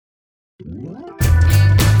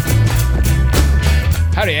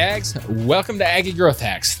Howdy, Ags. Welcome to Aggie Growth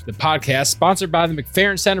Hacks, the podcast sponsored by the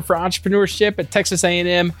McFerrin Center for Entrepreneurship at Texas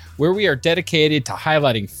A&M, where we are dedicated to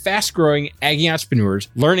highlighting fast-growing Aggie entrepreneurs,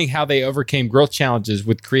 learning how they overcame growth challenges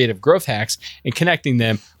with creative growth hacks, and connecting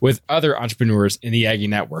them with other entrepreneurs in the Aggie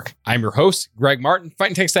network. I'm your host, Greg Martin,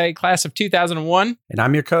 Fighting Texas Aggie class of 2001. And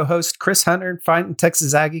I'm your co-host, Chris Hunter, Fighting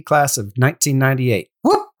Texas Aggie class of 1998.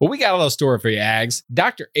 Whoop! Well, we got a little story for you, Ags.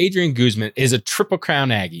 Dr. Adrian Guzman is a Triple Crown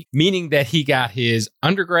Aggie, meaning that he got his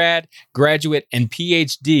undergrad, graduate, and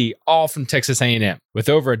PhD all from Texas A&M. With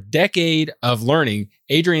over a decade of learning,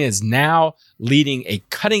 Adrian is now leading a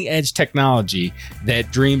cutting-edge technology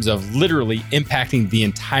that dreams of literally impacting the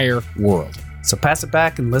entire world. So pass it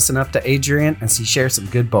back and listen up to Adrian as he shares some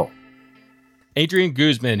good bull. Adrian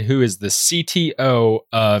Guzman, who is the CTO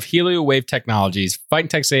of HelioWave Technologies, Fighting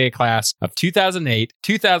Texas AA class of 2008,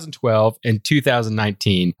 2012, and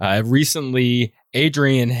 2019. Recently,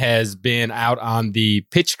 Adrian has been out on the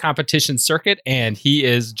pitch competition circuit, and he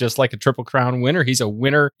is just like a Triple Crown winner. He's a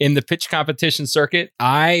winner in the pitch competition circuit.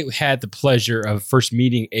 I had the pleasure of first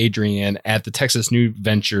meeting Adrian at the Texas New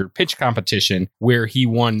Venture pitch competition, where he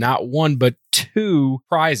won not one, but two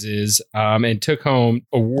prizes and took home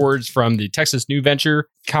awards from the Texas New Venture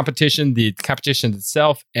competition, the competition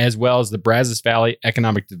itself, as well as the Brazos Valley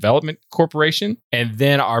Economic Development Corporation. And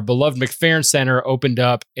then our beloved McFerrin Center opened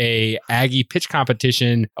up a Aggie pitch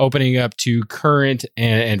competition, opening up to current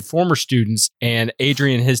and former students. And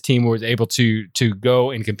Adrian and his team was able to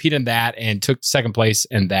go and compete in that and took second place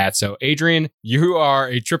in that. So Adrian, you are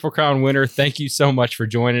a Triple Crown winner. Thank you so much for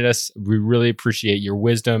joining us. We really appreciate your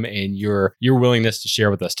wisdom and your willingness to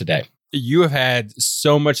share with us today. You have had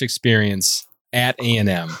so much experience at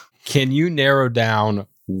A&M. Can you narrow down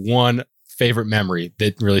one favorite memory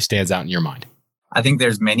that really stands out in your mind? I think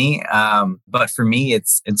there's many, but for me,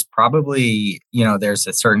 it's probably, there's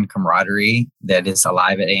a certain camaraderie that is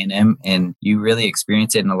alive at A&M, and you really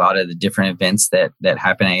experience it in a lot of the different events that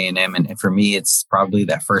happen at A&M. And for me, it's probably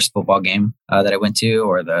that first football game that I went to,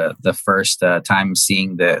 or the first time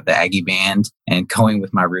seeing the Aggie band and going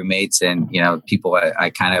with my roommates and, people I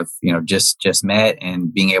kind of, just met,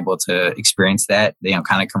 and being able to experience that,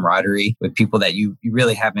 kind of camaraderie with people that you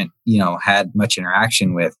really haven't, had much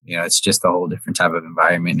interaction with. It's just a whole different type of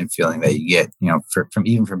environment and feeling that you get, from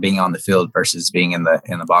being on the field versus being in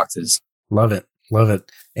the boxes. Love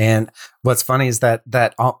it. And what's funny is that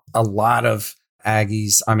a lot of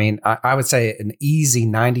Aggies, I would say an easy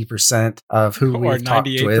 90% of who we've talked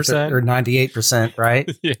with, or 98%, right?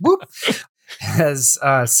 Yeah. Whoop, has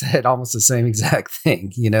said almost the same exact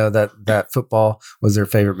thing, that football was their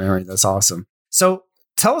favorite memory. That's awesome. So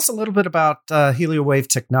tell us a little bit about HelioWave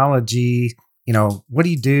Technology. What do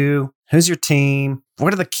you do? Who's your team?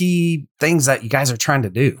 What are the key things that you guys are trying to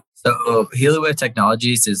do? So HelioWave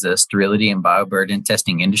Technologies is a sterility and bioburden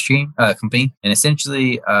testing industry company. And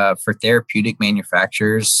essentially for therapeutic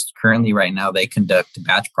manufacturers, currently right now, they conduct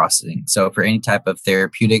batch processing. So for any type of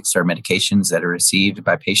therapeutics or medications that are received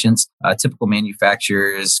by patients, typical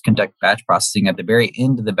manufacturers conduct batch processing. At the very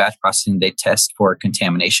end of the batch processing, they test for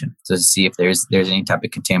contamination. So to see if there's any type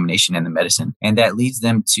of contamination in the medicine. And that leads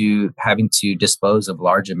them to having to dispose of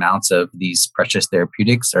large amounts of these precious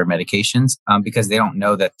therapeutics or medications because they don't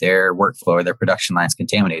know that their workflow or their production line is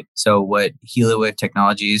contaminated. So what HelioWave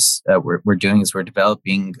Technologies we're doing is we're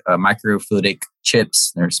developing microfluidic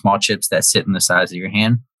chips. They're small chips that sit in the size of your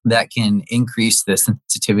hand that can increase the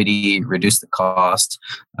sensitivity, reduce the cost,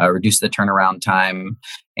 reduce the turnaround time,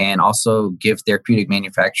 and also give therapeutic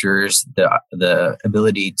manufacturers the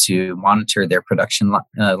ability to monitor their production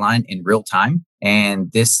line in real time.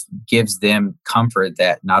 And this gives them comfort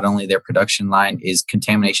that not only their production line is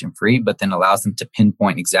contamination free, but then allows them to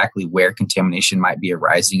pinpoint exactly where contamination might be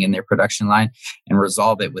arising in their production line and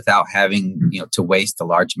resolve it without having to waste a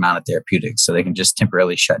large amount of therapeutics. So they can just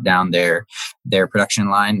temporarily shut down their production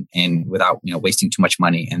line and without wasting too much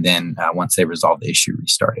money. And then once they resolve the issue,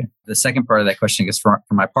 restart it. The second part of that question is for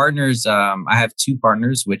my partners. I have two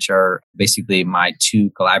partners, which are basically my two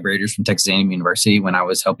collaborators from Texas A&M University when I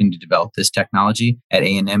was helping to develop this technology at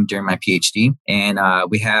A&M during my PhD. And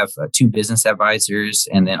we have two business advisors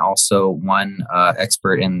and then also one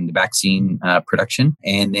expert in the vaccine production.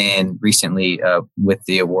 And then recently, with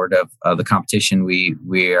the award of the competition,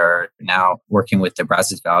 we are now working with the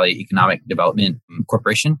Brazos Valley Economic Development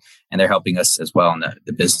Corporation, and they're helping us as well on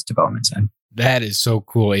the business development side. That is so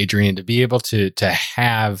cool, Adrian, to be able to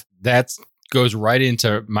have that's goes right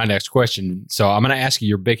into my next question. So I'm going to ask you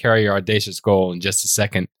your big, hairy, audacious goal in just a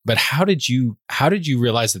second. But how did you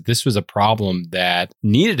realize that this was a problem that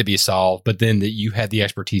needed to be solved, but then that you had the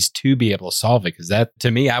expertise to be able to solve it? Because that,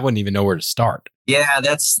 to me, I wouldn't even know where to start. Yeah,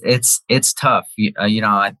 it's tough.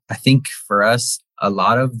 I think for us, a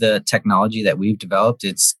lot of the technology that we've developed,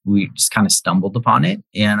 we just kind of stumbled upon it.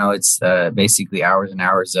 It's basically hours and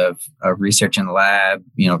hours of research in the lab,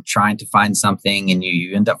 trying to find something, and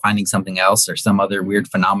you end up finding something else or some other weird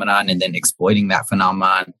phenomenon, and then exploiting that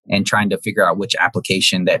phenomenon and trying to figure out which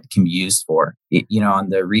application that can be used for. On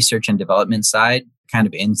the research and development side, kind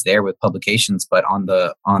of ends there with publications, but on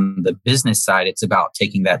the business side, it's about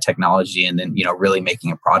taking that technology and then really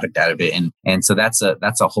making a product out of it, and so that's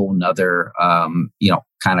a whole nother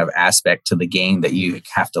kind of aspect to the game that you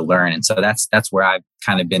have to learn. And so that's where I've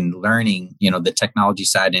kind of been learning, the technology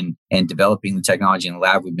side and developing the technology in the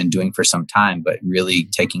lab we've been doing for some time, but really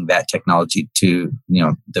taking that technology to,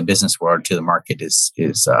 the business world, to the market is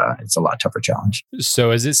it's a lot tougher challenge.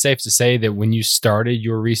 So is it safe to say that when you started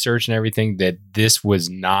your research and everything, that this was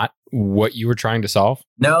not what you were trying to solve?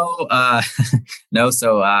 No, no.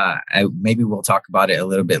 So maybe we'll talk about it a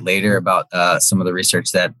little bit later about some of the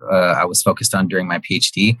research that I was focused on during my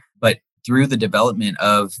PhD. But through the development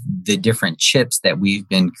of the different chips that we've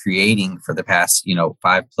been creating for the past,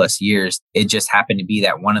 5+ years, it just happened to be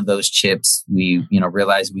that one of those chips, we,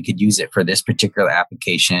 realized we could use it for this particular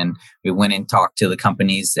application. We went and talked to the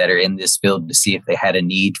companies that are in this field to see if they had a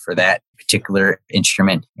need for that particular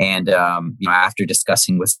instrument. And, after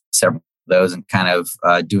discussing with several of those and kind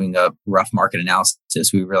of doing a rough market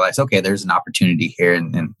analysis, we realized, okay, there's an opportunity here.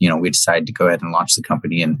 And we decided to go ahead and launch the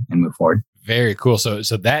company and move forward. Very cool. So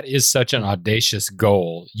that is such an audacious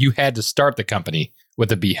goal. You had to start the company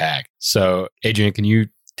with a BHAG. So Adrian, can you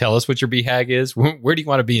tell us what your BHAG is? Where do you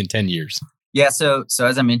want to be in 10 years? Yeah. So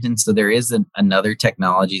as I mentioned, there is another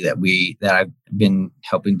technology that I've been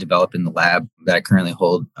helping develop in the lab that I currently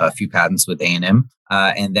hold a few patents with A&M.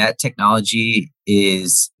 And that technology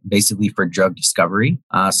is basically for drug discovery.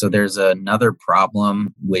 So there's another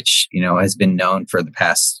problem which, has been known for the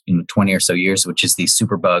past 20 or so years, which is these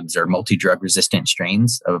superbugs or multi-drug resistant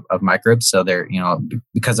strains of microbes. So they're,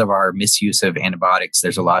 because of our misuse of antibiotics,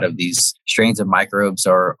 there's a lot of these strains of microbes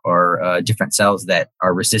or different cells that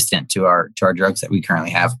are resistant to our drugs that we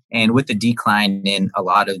currently have. And with the decline in a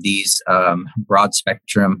lot of these broad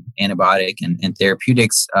spectrum antibiotic and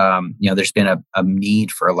therapeutics, there's been a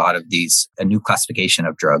need for a lot of these, a new classification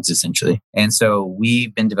of drugs, essentially. And so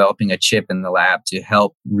we've been developing a chip in the lab to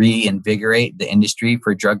help reinvigorate the industry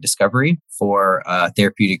for drug discovery for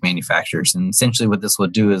therapeutic manufacturers. And essentially what this will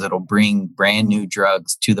do is it'll bring brand new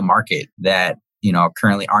drugs to the market that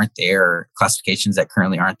currently aren't there, classifications that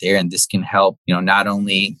currently aren't there. And this can help, not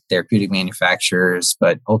only therapeutic manufacturers,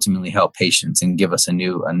 but ultimately help patients and give us a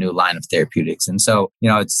new line of therapeutics. And so,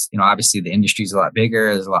 it's, obviously the industry is a lot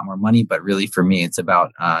bigger, there's a lot more money, but really for me, it's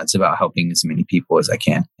about helping as many people as I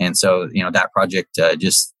can. And so, that project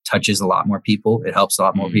just touches a lot more people. It helps a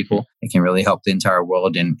lot more people. It can really help the entire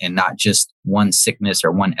world and not just one sickness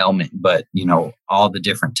or one ailment, but, all the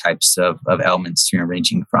different types of ailments,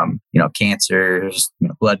 ranging from, cancers,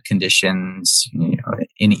 blood conditions,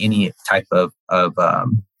 any type of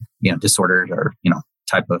disorder or,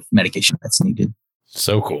 type of medication that's needed.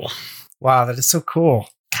 So cool. Wow. That is so cool.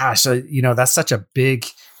 Gosh, that's such a big,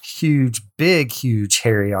 huge,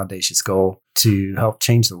 hairy, audacious goal to help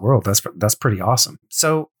change the world. That's pretty awesome.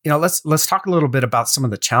 So, let's talk a little bit about some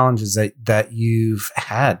of the challenges that you've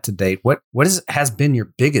had to date. What has been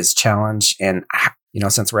your biggest challenge? And,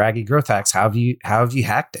 since we're Aggie Growth Hacks, how have you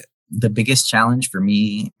hacked it? The biggest challenge for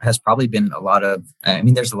me has probably been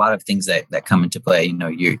there's a lot of things that come into play.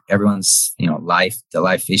 Everyone's, the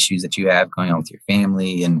life issues that you have going on with your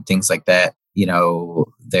family and things like that.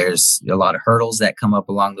 There's a lot of hurdles that come up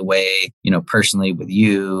along the way, personally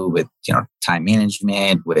with time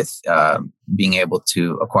management, with being able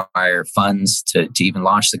to acquire funds to even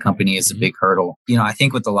launch the company is a big hurdle. I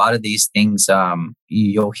think with a lot of these things,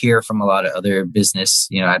 you'll hear from a lot of other business,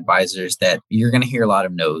 advisors that you're going to hear a lot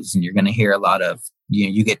of no's and you're going to hear a lot of,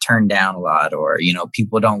 you get turned down a lot, or,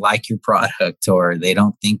 people don't like your product, or they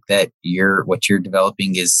don't think that what you're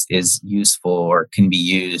developing is useful or can be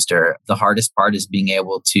used. Or the hardest part is being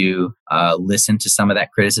able to listen to some of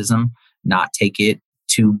that criticism, not take it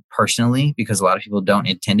too personally, because a lot of people don't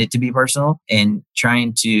intend it to be personal, and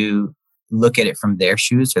trying to look at it from their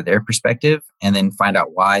shoes or their perspective, and then find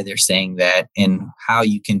out why they're saying that and how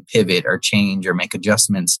you can pivot or change or make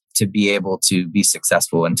adjustments to be able to be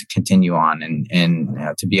successful and to continue on and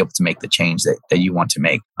to be able to make the change that you want to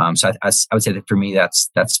make. So I would say that for me, that's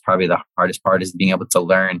probably the hardest part, is being able to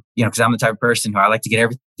learn, because I'm the type of person who I like to get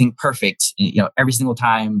everything perfect, every single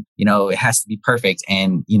time, it has to be perfect.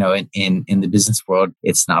 And, in the business world,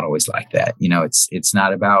 it's not always like that. It's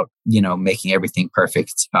not about, making everything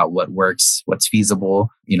perfect. It's about what works, what's feasible,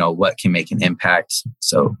 what can make an impact.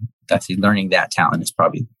 So that's learning that talent is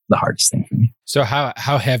probably the hardest thing for me. So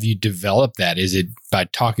how have you developed that? Is it by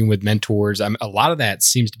talking with mentors? A lot of that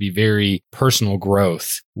seems to be very personal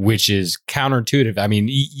growth, which is counterintuitive. I mean,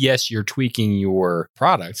 yes, you're tweaking your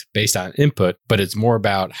product based on input, but it's more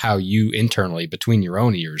about how you internally, between your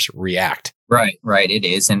own ears, react. Right. It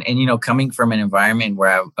is. And coming from an environment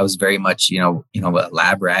where I was very much, a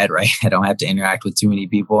lab rat, right? I don't have to interact with too many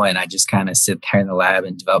people. And I just kind of sit there in the lab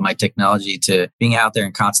and develop my technology, to being out there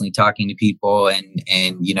and constantly talking to people. And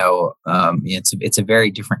it's a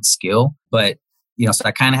very different skill, but so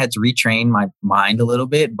I kind of had to retrain my mind a little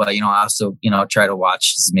bit, but, I also, try to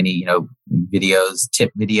watch as many, videos,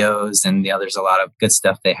 tip videos, and, there's a lot of good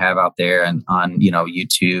stuff they have out there and on,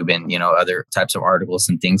 YouTube and, other types of articles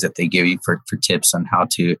and things that they give you for tips on how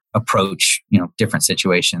to approach, different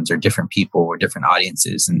situations or different people or different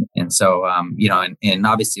audiences. And so, and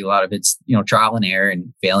obviously a lot of it's, trial and error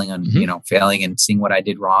and failing on, failing and seeing what I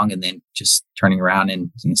did wrong, and then just turning around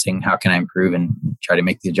and saying, how can I improve, and try to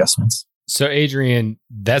make the adjustments. So, Adrian,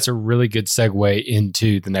 that's a really good segue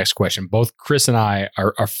into the next question. Both Chris and I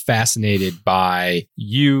are fascinated by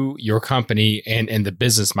you, your company, and the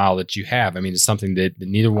business model that you have. I mean, it's something that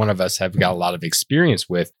neither one of us have got a lot of experience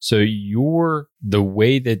with. So the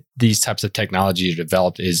way that these types of technologies are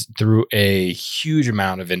developed is through a huge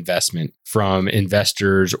amount of investment from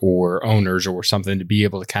investors or owners or something, to be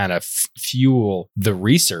able to kind of fuel the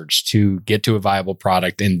research to get to a viable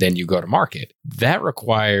product, and then you go to market. That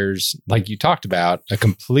requires, like you talked about, a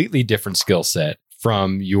completely different skill set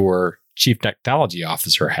from your chief technology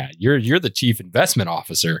officer hat. You're the chief investment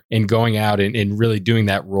officer, and going out and really doing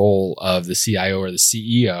that role of the CIO or the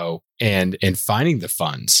CEO and finding the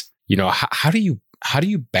funds. How do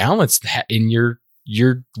you balance that in your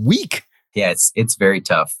week? Yeah, it's very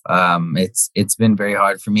tough. It's been very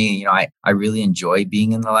hard for me. I really enjoy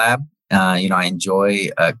being in the lab. I enjoy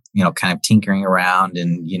kind of tinkering around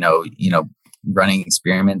and running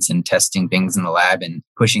experiments and testing things in the lab and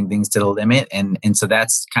pushing things to the limit. And so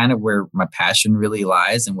that's kind of where my passion really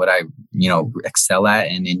lies and what I excel at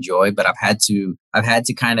and enjoy. But I've had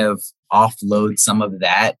to kind of offload some of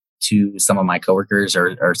that to some of my coworkers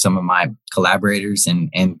or some of my collaborators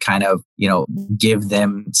and kind of, give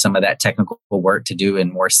them some of that technical work to do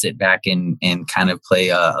and more sit back and kind of play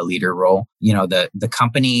a leader role. The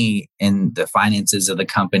company and the finances of the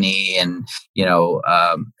company and,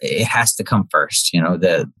 it has to come first,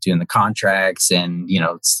 doing the contracts and,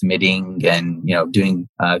 submitting and, doing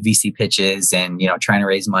VC pitches and, trying to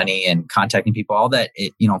raise money and contacting people, all that,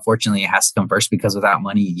 unfortunately it has to come first, because without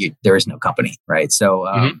money, there is no company. Right. So,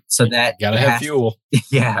 so that gotta have fuel.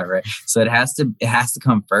 Yeah. Right. So it has to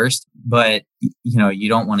come first, but you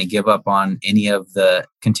don't want to give up on any of the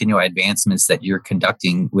continual advancements that you're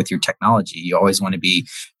conducting with your technology. You always want to be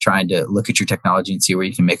trying to look at your technology and see where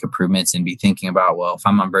you can make improvements and be thinking about, well, if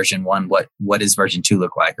I'm on version 1, what does version 2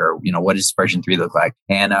 look like? Or, what does version 3 look like?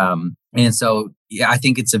 And so, yeah, I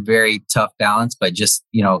think it's a very tough balance, but just,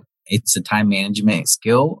 it's a time management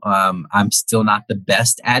skill. I'm still not the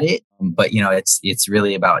best at it, but it's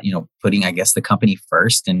really about putting, I guess, the company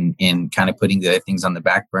first and kind of putting the other things on the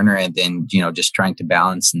back burner, and then just trying to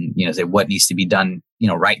balance and say what needs to be done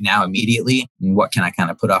right now immediately, and what can I kind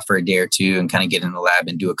of put off for a day or two and kind of get in the lab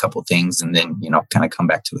and do a couple things, and then kind of come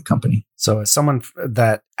back to the company. So, as someone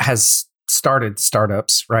that has started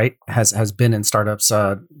startups, right, has been in startups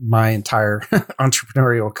my entire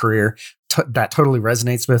entrepreneurial career, that totally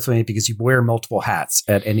resonates with me, because you wear multiple hats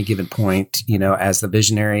at any given point, as the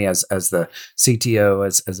visionary, as the CTO,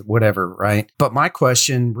 as whatever, right? But my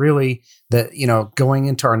question really that, going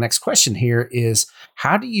into our next question here is,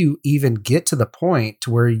 how do you even get to the point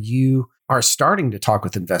to where you are starting to talk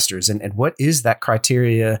with investors, and what is that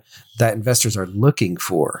criteria that investors are looking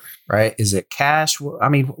for, right? Is it cash? I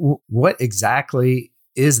mean, what exactly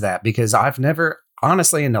is that? Because I've never,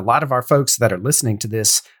 honestly, and a lot of our folks that are listening to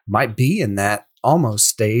this might be in that almost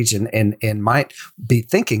stage and might be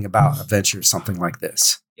thinking about a venture, something like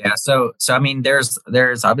this. Yeah. So I mean, there's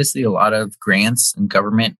obviously a lot of grants and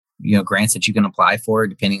government, grants that you can apply for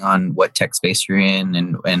depending on what tech space you're in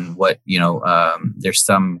and what, there's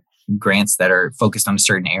some, grants that are focused on a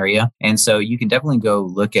certain area. And so you can definitely go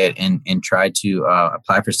look at and try to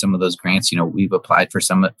apply for some of those grants. We've applied for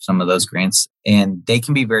some of those grants, and they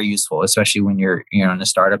can be very useful, especially when you're in a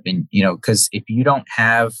startup. And because if you don't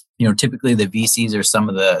have, typically the VCs or some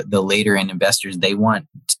of the later end investors, they want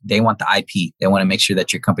the IP. They want to make sure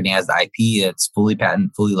that your company has the IP that's fully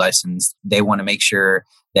patent, fully licensed. They want to make sure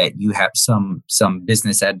that you have some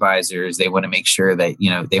business advisors. They want to make sure that,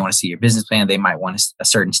 they want to see your business plan. They might want a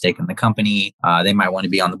certain stake in the company. They might want to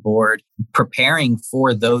be on the board. Preparing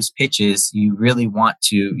for those pitches, you really want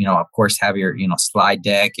to, of course, have your, slide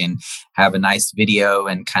deck and have a nice video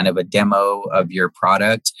and kind of a demo of your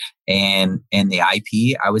product and the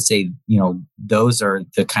IP. I would say, those are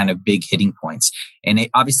the kind of big hitting points. And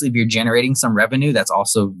obviously, if you're generating some revenue, that's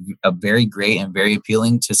also a very great and very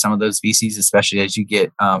appealing to some of those VCs, especially as you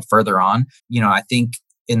get further on. I think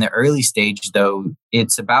in the early stage, though,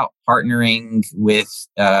 it's about partnering with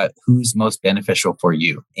who's most beneficial for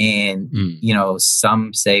you. And,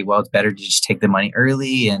 some say, well, it's better to just take the money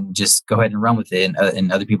early and just go ahead and run with it.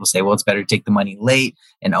 And other people say, well, it's better to take the money late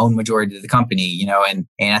and own majority of the company, and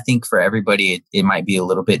I think for everybody, it might be a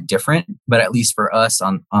little bit different. But at least for us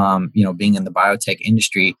on, being in the biotech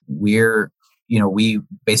industry, we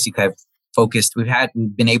basically have focused. We've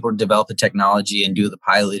been able to develop the technology and do the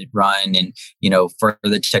pilot run and, for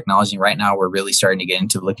the technology. Right now, we're really starting to get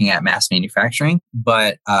into looking at mass manufacturing.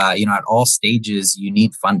 But, at all stages, you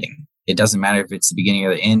need funding. It doesn't matter if it's the beginning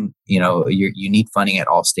or the end, you need funding at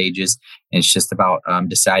all stages. And it's just about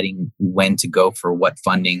deciding when to go for what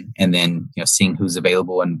funding and then, seeing who's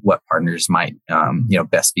available and what partners might,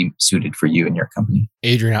 best be suited for you and your company.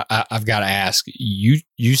 Adrian, I've got to ask,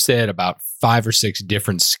 you said about 5 or 6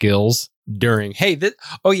 different skills during,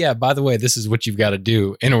 by the way, this is what you've got to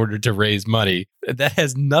do in order to raise money. That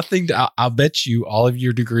has nothing to, I'll bet you all of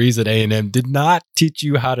your degrees at A&M did not teach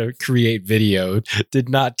you how to create video, did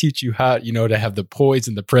not teach you how, to have the poise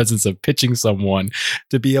and the presence of pitching someone,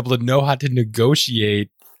 to be able to know how to negotiate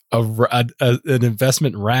an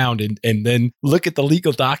investment round and then look at the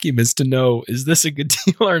legal documents to know, is this a good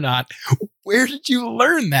deal or not? Where did you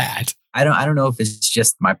learn that? I don't know if it's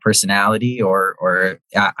just my personality or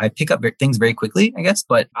I pick up things very quickly, I guess,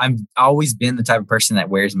 but I've always been the type of person that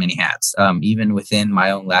wears many hats. Even within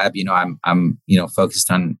my own lab, I'm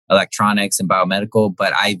focused on electronics and biomedical,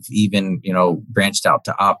 but I've even, branched out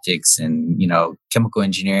to optics and, chemical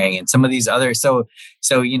engineering and some of these other. So,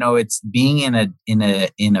 it's being in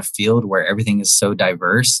a field where everything is so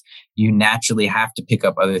diverse. You naturally have to pick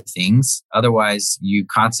up other things. Otherwise, you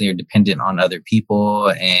constantly are dependent on other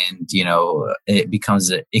people, and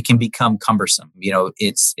it can become cumbersome.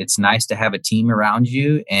 It's nice to have a team around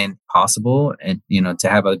you, and possible, and to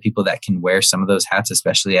have other people that can wear some of those hats,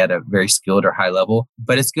 especially at a very skilled or high level.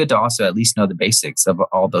 But it's good to also at least know the basics of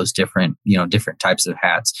all those different types of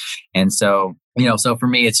hats. And so, so for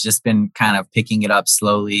me, it's just been kind of picking it up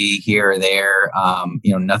slowly here or there.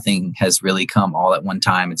 Nothing has really come all at one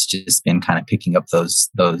time. It's just been kind of picking up those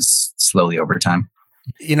slowly over time.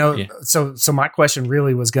 So my question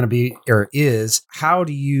really was going to be, or is, how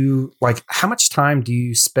much time do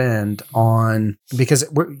you spend on, because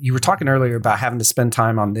you were talking earlier about having to spend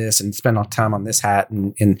time on this and spend time on this hat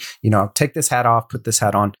and take this hat off, put this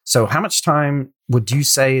hat on. So how much time would you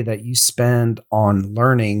say that you spend on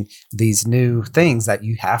learning these new things that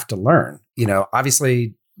you have to learn?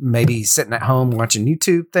 Obviously, maybe sitting at home watching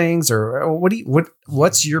YouTube things, or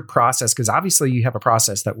what's your process? Because obviously you have a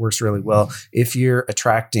process that works really well if you're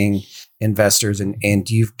attracting investors and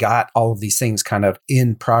you've got all of these things kind of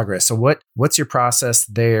in progress. So what's your process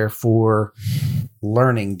there for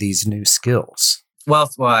learning these new skills?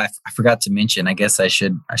 Well, I forgot to mention, I guess I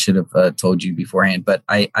should have told you beforehand, but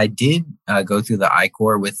I did go through the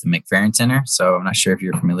I-Corps with the McFerrin Center. So I'm not sure if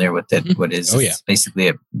you're familiar with it. What is It's basically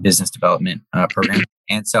a business development program.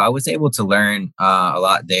 And so I was able to learn a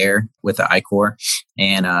lot there with the I-Corps,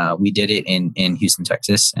 and we did it in Houston,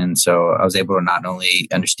 Texas. And so I was able to not only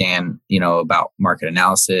understand, about market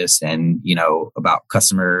analysis and, about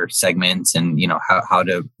customer segments and, how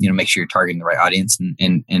to, make sure you're targeting the right audience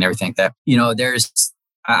and everything like that.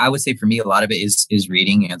 I would say for me, a lot of it is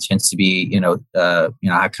reading. It tends to be, I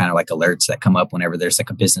have kind of like alerts that come up whenever there's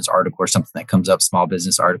like a business article or something that comes up, small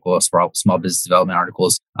business article, small business development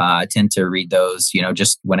articles. I tend to read those,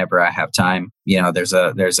 just whenever I have time. There's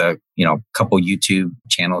a couple YouTube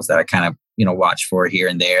channels that I kind of, watch for here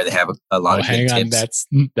and there. They have a lot of good tips.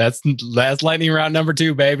 That's lightning round number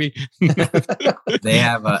 2, baby. They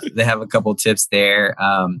have a couple tips there.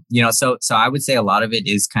 So I would say a lot of it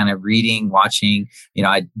is kind of reading, watching.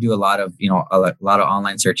 I do a lot of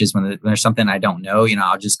online searches when there's something I don't know.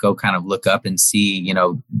 I'll just go kind of look up and see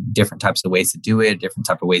different types of ways to do it, different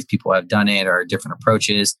type of ways people have done it, or different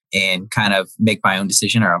approaches, and kind of make my own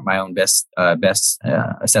decision or my own best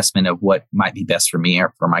assessment of what might be best for me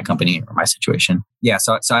or for my company or my situation. Yeah.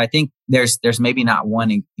 So I think there's maybe not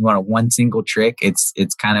one single trick.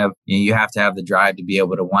 It's kind of, you have to have the drive to be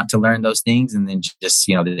able to want to learn those things. And then just,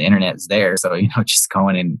 the internet is there. So, just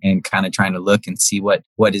going and kind of trying to look and see what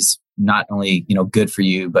is not only, good for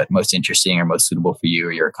you, but most interesting or most suitable for you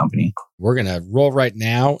or your company. We're going to roll right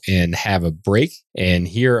now and have a break and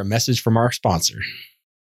hear a message from our sponsor.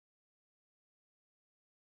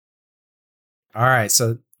 All right.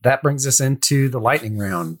 So that brings us into the lightning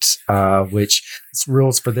round, which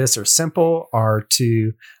rules for this are simple, are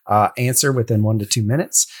to answer within 1 to 2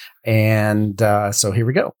 minutes. And so here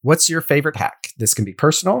we go. What's your favorite hack? This can be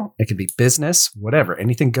personal. It can be business, whatever.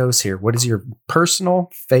 Anything goes here. What is your personal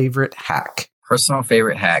favorite hack? Personal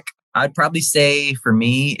favorite hack. I'd probably say for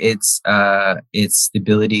me, it's the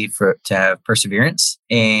ability to have perseverance,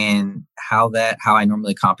 and how I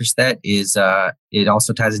normally accomplish that is it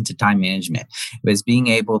also ties into time management. It's being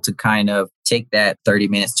able to kind of take that 30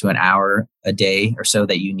 minutes to an hour a day or so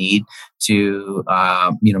that you need to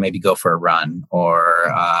maybe go for a run,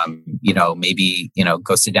 or maybe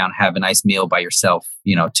go sit down and have a nice meal by yourself,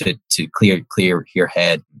 to clear your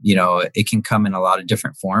head. It can come in a lot of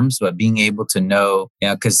different forms, but being able to know,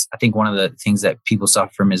 because I think one of the things that people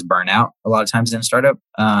suffer from is burnout a lot of times in a startup.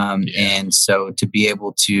 And so to be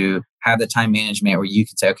able to have the time management where you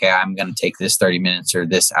can say, okay, I'm going to take this 30 minutes or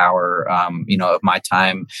this hour, of my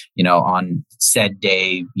time, on said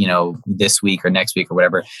day, this week or next week or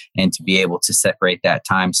whatever, and to be able to separate that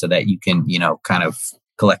time so that you can, kind of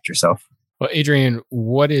collect yourself. Well, Adrian,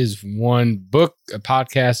 what is one book, a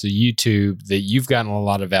podcast, a YouTube that you've gotten a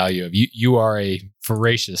lot of value of? You are a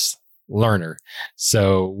voracious learner.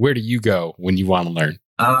 So where do you go when you want to learn?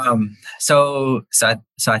 So I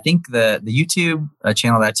think the YouTube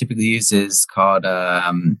channel that I typically use is called,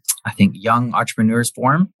 I think Young Entrepreneurs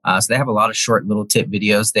Forum. So they have a lot of short little tip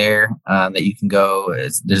videos there, that you can go.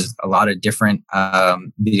 There's a lot of different,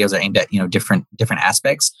 videos are aimed at, different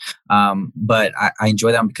aspects. But I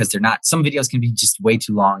enjoy them because some videos can be just way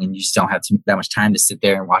too long and you just don't have that much time to sit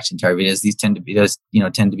there and watch entire videos. These tend to be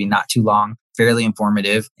not too long, fairly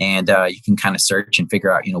informative, and you can kind of search and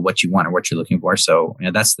figure out what you want or what you're looking for. So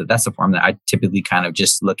that's the form that I typically kind of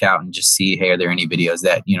just look out and just see, hey, are there any videos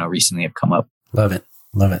that recently have come up? Love it.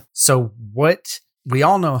 So we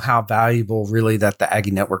all know how valuable really that the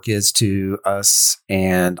Aggie Network is to us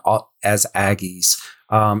and as Aggies.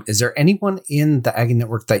 Is there anyone in the Aggie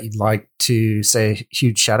Network that you'd like to say a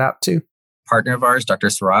huge shout out to? Partner of ours, Dr.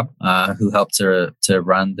 Sarab, who helped to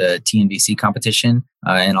run the TNVC competition,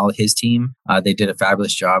 and all of his team. They did a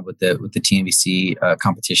fabulous job with the TNVC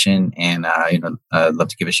competition, and I'd love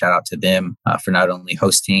to give a shout out to them for not only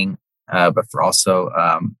hosting, but for also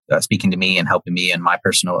speaking to me and helping me in my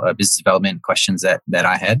personal business development questions that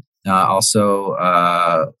I had. Also,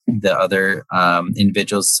 the other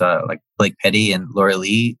individuals like Blake Petty and Laura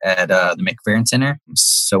Lee at the McFerrin Center.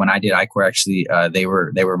 So when I did iCore, actually, they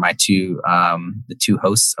were my the two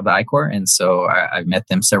hosts of the iCore, and so I met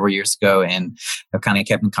them several years ago, and I've kind of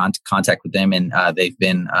kept in contact with them, and they've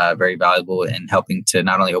been very valuable in helping to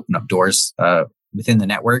not only open up doors within the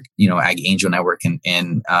network, Aggie Angel Network,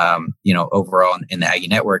 and overall in the Aggie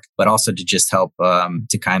Network, but also to just help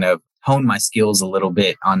to kind of hone my skills a little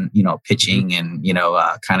bit on, pitching and,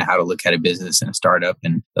 kind of how to look at a business and a startup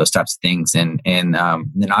and those types of things. And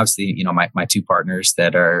then obviously, my two partners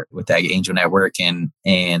that are with the Aggie Angel Network and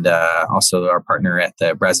also our partner at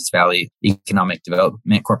the Brazos Valley Economic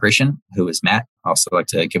Development Corporation, who is Matt. I also like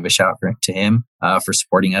to give a shout out to him for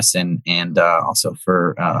supporting us and also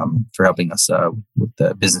for helping us with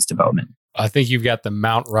the business development. I think you've got the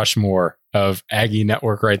Mount Rushmore of Aggie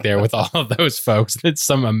Network right there with all of those folks. It's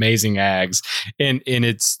some amazing ags. And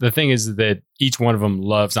it's the thing is that each one of them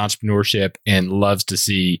loves entrepreneurship and loves to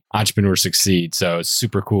see entrepreneurs succeed. So it's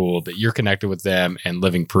super cool that you're connected with them and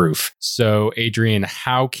living proof. So Adrian,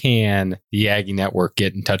 how can the Aggie Network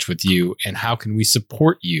get in touch with you, and how can we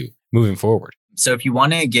support you moving forward? So if you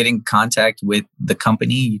want to get in contact with the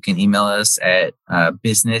company, you can email us at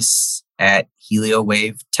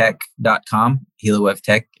business@heliowavetech.com. Heliowave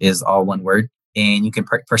Tech is all one word. And you can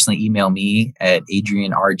personally email me at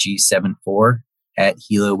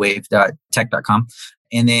adrianrg74@heliowave.tech.com.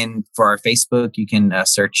 And then for our Facebook, you can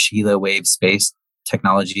search HelioWave Space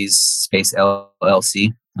Technologies Space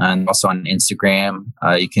LLC. And also on Instagram,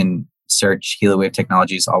 you can search HelioWave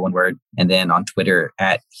Technologies, all one word. And then on Twitter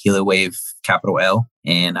at HelioWave capital L.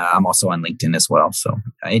 And I'm also on LinkedIn as well. So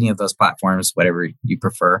any of those platforms, whatever you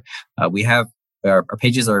prefer. We have our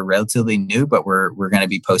pages are relatively new, but we're going to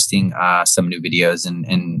be posting some new videos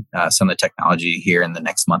and some of the technology here in the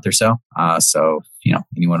next month or so. So,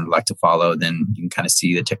 anyone would like to follow, then you can kind of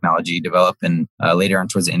see the technology develop. And later on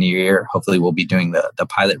towards the end of the year, hopefully we'll be doing the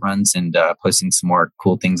pilot runs and posting some more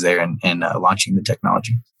cool things there and launching the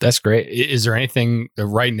technology. That's great. Is there anything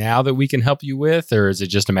right now that we can help you with, or is it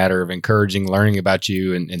just a matter of encouraging, learning about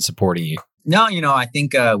you and supporting you? No, I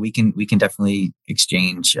think we can definitely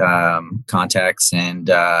exchange contacts and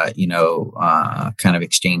kind of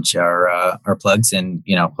exchange our plugs, and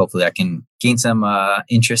hopefully I can gain some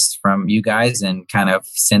interest from you guys and kind of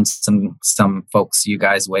send some folks you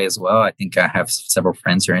guys' way as well. I think I have several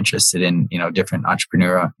friends who are interested in different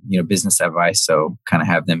entrepreneurial business advice, so kind of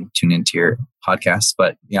have them tune into your podcast.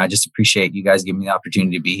 But I just appreciate you guys giving me the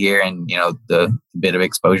opportunity to be here, and the bit of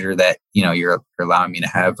exposure that you're allowing me to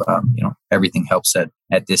have. Everything helps at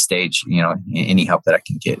this stage. Any help that I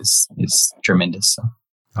can get is tremendous. So.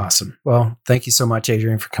 Awesome. Well, thank you so much,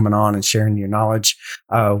 Adrian, for coming on and sharing your knowledge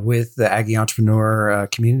with the Aggie Entrepreneur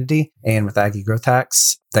community and with Aggie Growth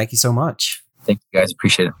Hacks. Thank you so much. Thank you, guys.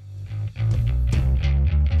 Appreciate it.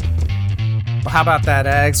 Well, how about that,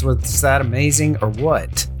 Ags? Was that amazing or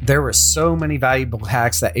what? There were so many valuable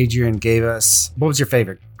hacks that Adrian gave us. What was your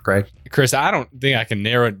favorite, Greg? Chris, I don't think I can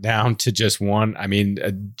narrow it down to just one. I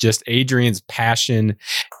mean, just Adrian's passion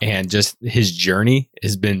and just his journey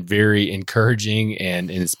has been very encouraging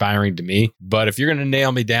and inspiring to me. But if you're going to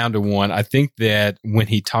nail me down to one, I think that when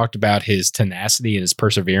he talked about his tenacity and his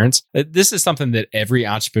perseverance, this is something that every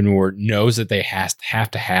entrepreneur knows that they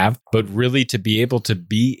have to have, but really to be able to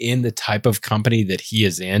be in the type of company that he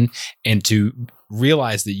is in and to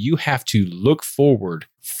realize that you have to look forward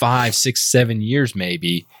 5, 6, 7 years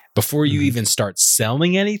maybe before you even start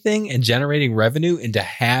selling anything and generating revenue, and to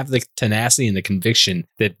have the tenacity and the conviction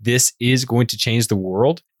that this is going to change the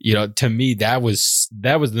world. To me, that was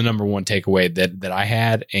the number one takeaway that I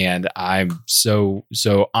had. And I'm so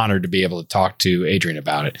honored to be able to talk to Adrian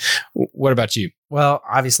about it. What about you? Well,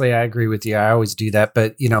 obviously, I agree with you. I always do that.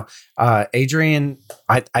 But, Adrian,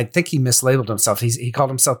 I think he mislabeled himself. He called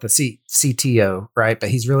himself the CTO, right? But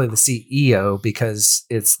he's really the CEO, because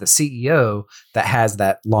it's the CEO that has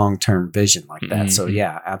that long-term vision like that. Mm-hmm. So,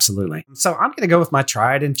 yeah, absolutely. So I'm going to go with my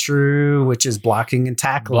tried and true, which is blocking and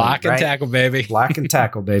tackling. Block and tackle, baby. Block and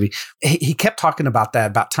tackle, baby. He kept talking about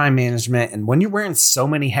that, about time management. And when you're wearing so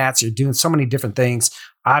many hats, you're doing so many different things,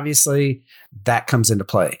 obviously, that comes into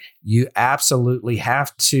play. You absolutely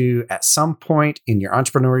have to, at some point in your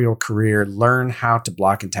entrepreneurial career, learn how to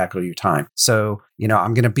block and tackle your time. So,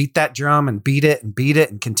 I'm going to beat that drum and beat it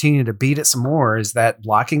and continue to beat it some more, is that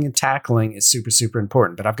blocking and tackling is super, super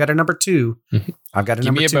important. But I've got a number two. I've got a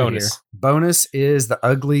number two bonus. Here. Bonus is the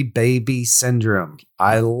ugly baby syndrome.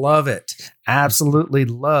 I love it. Absolutely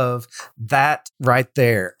love that right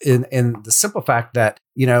there. In the simple fact that,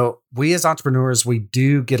 we as entrepreneurs, we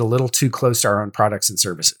do get a little too close to our own products and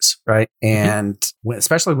services, right? And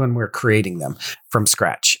especially when we're creating them from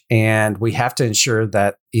scratch. And we have to ensure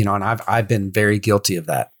that, and I've been very guilty of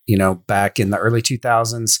that. Back in the early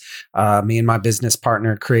 2000s, me and my business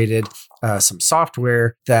partner created some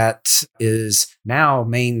software that is now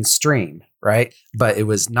mainstream, right? But it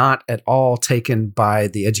was not at all taken by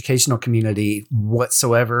the educational community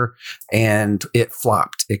whatsoever. And it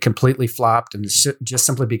flopped. It completely flopped. And just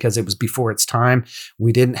simply because it was before its time.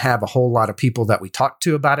 We didn't have a whole lot of people that we talked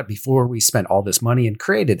to about it before we spent all this money and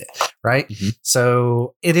created it, right? Mm-hmm.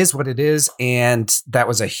 So it is what it is. And that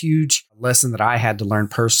was a huge lesson that I had to learn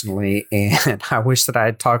personally. And I wish that I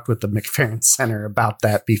had talked with the McFerrin Center about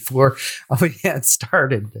that before we had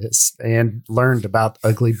started this and learned about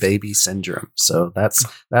ugly baby syndrome. So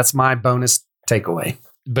that's my bonus takeaway.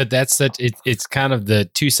 But it's kind of the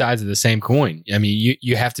two sides of the same coin. I mean,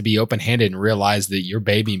 you have to be open-handed and realize that your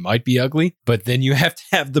baby might be ugly, but then you have to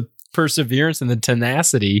have the perseverance and the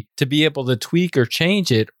tenacity to be able to tweak or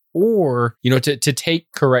change it, or, to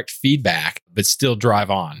take correct feedback, but still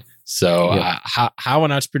drive on. So how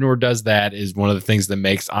an entrepreneur does that is one of the things that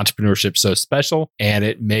makes entrepreneurship so special, and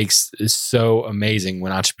it makes it so amazing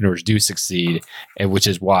when entrepreneurs do succeed, and which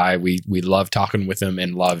is why we love talking with them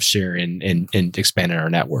and love sharing and expanding our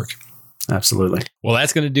network. Absolutely. Well,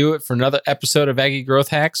 that's going to do it for another episode of Aggie Growth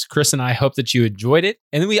Hacks. Chris and I hope that you enjoyed it.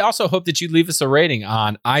 And then we also hope that you leave us a rating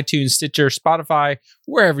on iTunes, Stitcher, Spotify,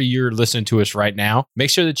 wherever you're listening to us right now. Make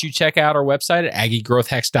sure that you check out our website at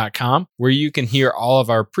aggiegrowthhacks.com, where you can hear all of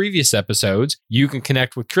our previous episodes. You can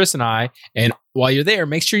connect with Chris and I. And while you're there,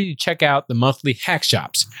 make sure you check out the monthly Hack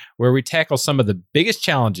Shops, where we tackle some of the biggest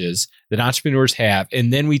challenges that entrepreneurs have.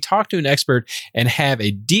 And then we talk to an expert and have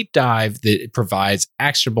a deep dive that provides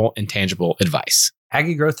actionable and tangible advice.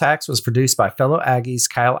 Aggie Growth Hacks was produced by fellow Aggies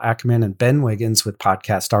Kyle Ackerman and Ben Wiggins with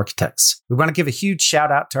Podcast Architects. We want to give a huge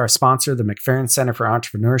shout out to our sponsor, the McFerrin Center for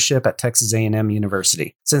Entrepreneurship at Texas A&M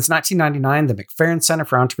University. Since 1999, the McFerrin Center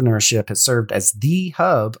for Entrepreneurship has served as the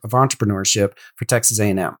hub of entrepreneurship for Texas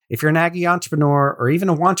A&M. If you're an Aggie entrepreneur or even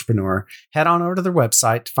a wantrepreneur, head on over to their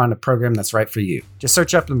website to find a program that's right for you. Just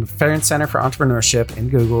search up the McFerrin Center for Entrepreneurship in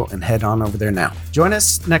Google and head on over there now. Join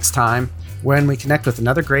us next time when we connect with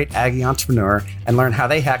another great Aggie entrepreneur and learn how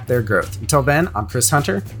they hack their growth. Until then, I'm Chris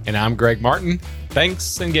Hunter. And I'm Greg Martin.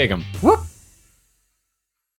 Thanks and gig 'em. Whoop!